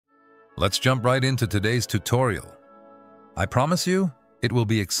Let's jump right into today's tutorial. I promise you, it will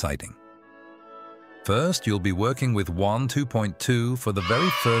be exciting. First, you'll be working with WAN 2.2 for the very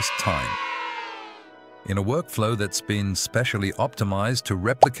first time, in a workflow that's been specially optimized to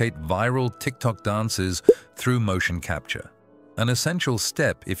replicate viral TikTok dances through motion capture, an essential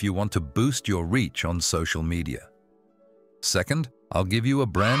step if you want to boost your reach on social media. Second, I'll give you a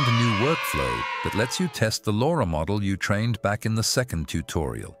brand new workflow that lets you test the LoRa model you trained back in the second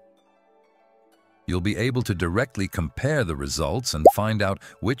tutorial. You'll be able to directly compare the results and find out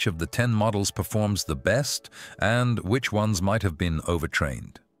which of the 10 models performs the best and which ones might have been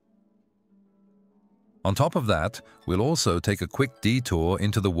overtrained. On top of that, we'll also take a quick detour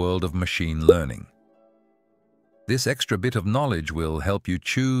into the world of machine learning. This extra bit of knowledge will help you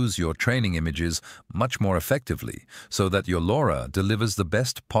choose your training images much more effectively so that your LoRa delivers the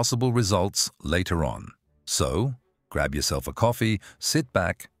best possible results later on. So, grab yourself a coffee, sit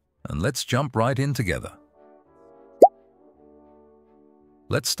back, and let's jump right in together.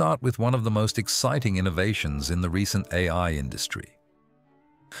 Let's start with one of the most exciting innovations in the recent AI industry.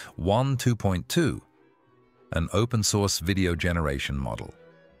 WAN 2.2, an open-source video generation model.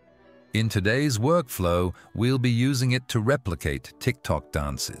 In today's workflow, we'll be using it to replicate TikTok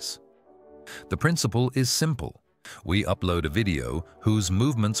dances. The principle is simple. We upload a video whose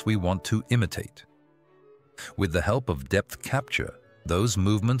movements we want to imitate. With the help of depth capture, those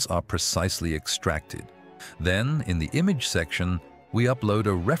movements are precisely extracted. Then, in the image section, we upload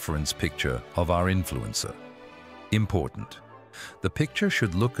a reference picture of our influencer. Important. The picture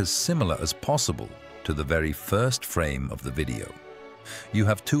should look as similar as possible to the very first frame of the video. You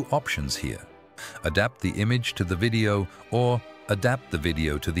have two options here: adapt the image to the video or adapt the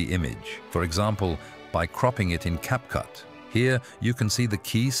video to the image, for example, by cropping it in CapCut. Here, you can see the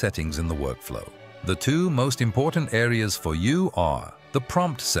key settings in the workflow. The two most important areas for you are the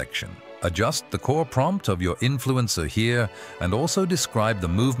prompt section. Adjust the core prompt of your influencer here and also describe the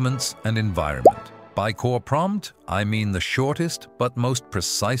movements and environment. By core prompt, I mean the shortest but most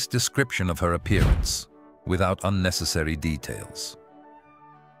precise description of her appearance, without unnecessary details.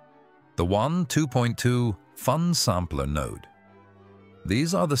 The WAN 2.2 Fun Sampler node.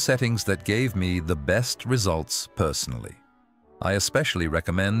 These are the settings that gave me the best results personally. I especially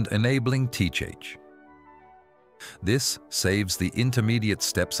recommend enabling TeachH. This saves the intermediate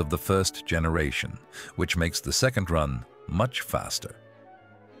steps of the first generation, which makes the second run much faster.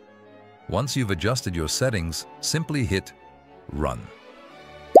 Once you've adjusted your settings, simply hit Run.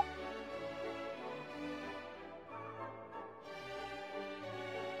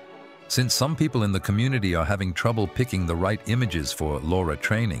 Since some people in the community are having trouble picking the right images for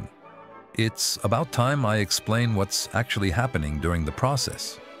LoRA-Training, it's about time I explain what's actually happening during the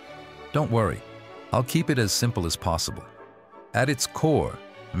process. Don't worry, I'll keep it as simple as possible. At its core,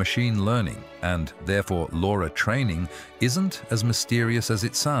 machine learning, and therefore LoRA-Training, isn't as mysterious as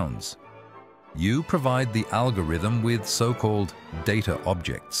it sounds. You provide the algorithm with so-called data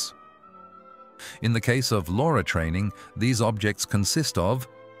objects. In the case of LoRA-Training, these objects consist of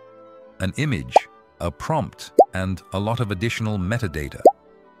an image, a prompt, and a lot of additional metadata.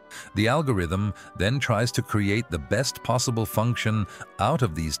 The algorithm then tries to create the best possible function out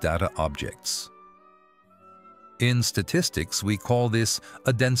of these data objects. In statistics, we call this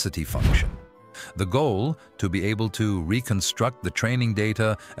a density function. The goal, to be able to reconstruct the training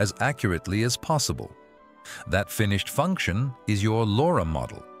data as accurately as possible. That finished function is your LoRa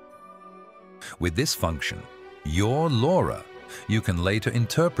model. With this function, your LoRa, you can later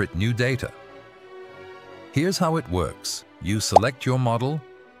interpret new data. Here's how it works. You select your model,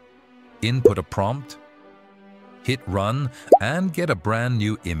 input a prompt, hit Run, and get a brand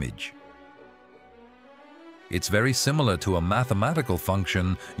new image. It's very similar to a mathematical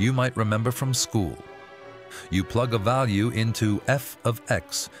function you might remember from school. You plug a value into f of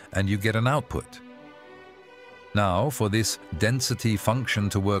x and you get an output. Now, for this density function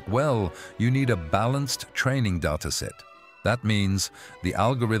to work well, you need a balanced training dataset. That means the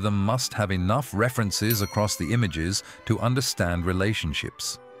algorithm must have enough references across the images to understand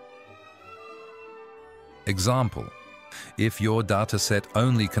relationships. Example: if your dataset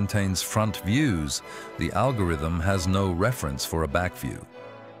only contains front views, the algorithm has no reference for a back view.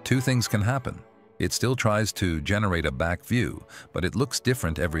 Two things can happen. It still tries to generate a back view, but it looks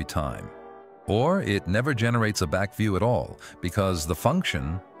different every time. Or it never generates a back view at all because the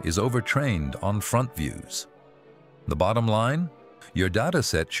function is overtrained on front views. The bottom line? Your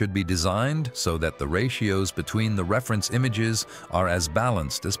dataset should be designed so that the ratios between the reference images are as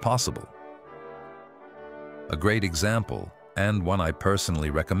balanced as possible. A great example, and one I personally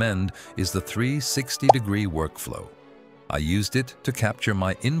recommend, is the 360-degree workflow. I used it to capture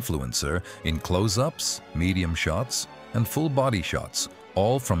my influencer in close-ups, medium shots, and full body shots,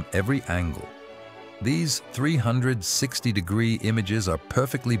 all from every angle. These 360-degree images are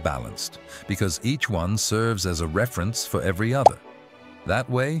perfectly balanced because each one serves as a reference for every other. That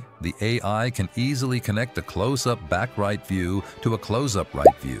way, the AI can easily connect a close-up back right view to a close-up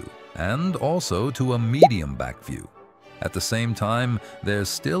right view, and also to a medium back view. At the same time, there's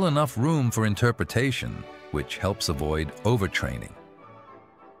still enough room for interpretation, which helps avoid overtraining.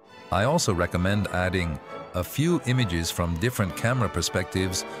 I also recommend adding a few images from different camera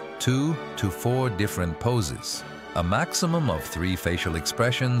perspectives, 2 to 4 different poses, a maximum of 3 facial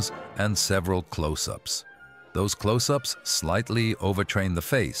expressions, and several close-ups. Those close-ups slightly overtrain the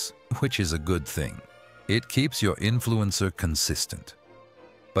face, which is a good thing. It keeps your influencer consistent.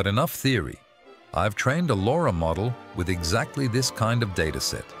 But enough theory. I've trained a LoRA model with exactly this kind of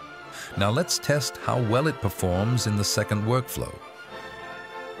dataset. Now let's test how well it performs in the second workflow.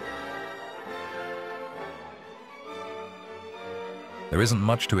 There isn't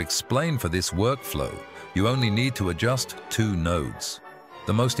much to explain for this workflow. You only need to adjust 2 nodes.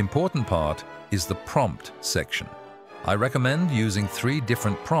 The most important part is the prompt section. I recommend using 3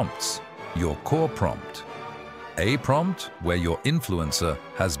 different prompts. Your core prompt. A prompt, where your influencer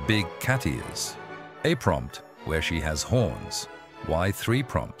has big cat ears. A prompt, where she has horns. Why 3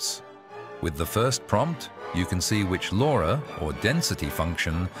 prompts? With the first prompt, you can see which LoRA, or density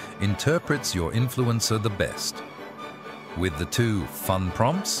function, interprets your influencer the best. With the 2 fun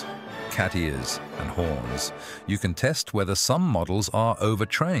prompts, cat ears and horns, you can test whether some models are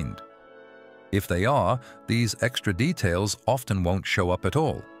overtrained. If they are, these extra details often won't show up at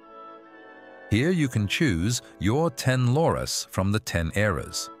all. Here you can choose your 10 LoRAs from the 10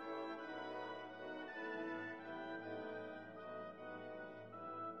 errors.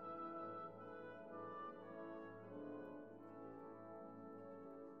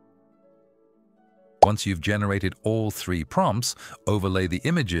 Once you've generated all 3 prompts, overlay the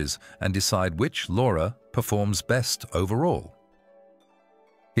images and decide which LoRA performs best overall.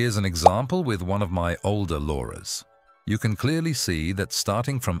 Here's an example with one of my older LoRAs. You can clearly see that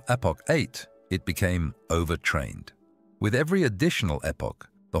starting from epoch 8, it became overtrained. With every additional epoch,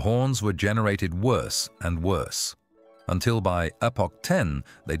 the horns were generated worse and worse, until by epoch 10,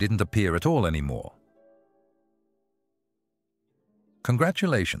 they didn't appear at all anymore.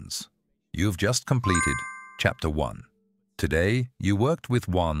 Congratulations! You've just completed Chapter 1. Today, you worked with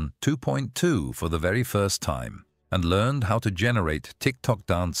WAN 2.2 for the very first time and learned how to generate TikTok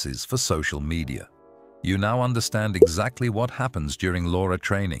dances for social media. You now understand exactly what happens during LoRA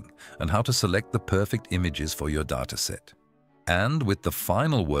training and how to select the perfect images for your dataset. And with the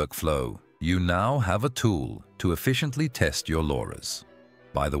final workflow, you now have a tool to efficiently test your LoRAs.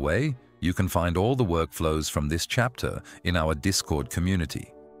 By the way, you can find all the workflows from this chapter in our Discord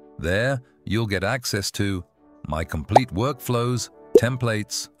community. There, you'll get access to my complete workflows,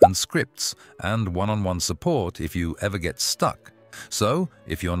 templates, and scripts, and one-on-one support if you ever get stuck. So,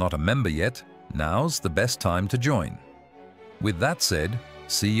 if you're not a member yet, now's the best time to join. With that said,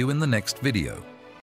 see you in the next video.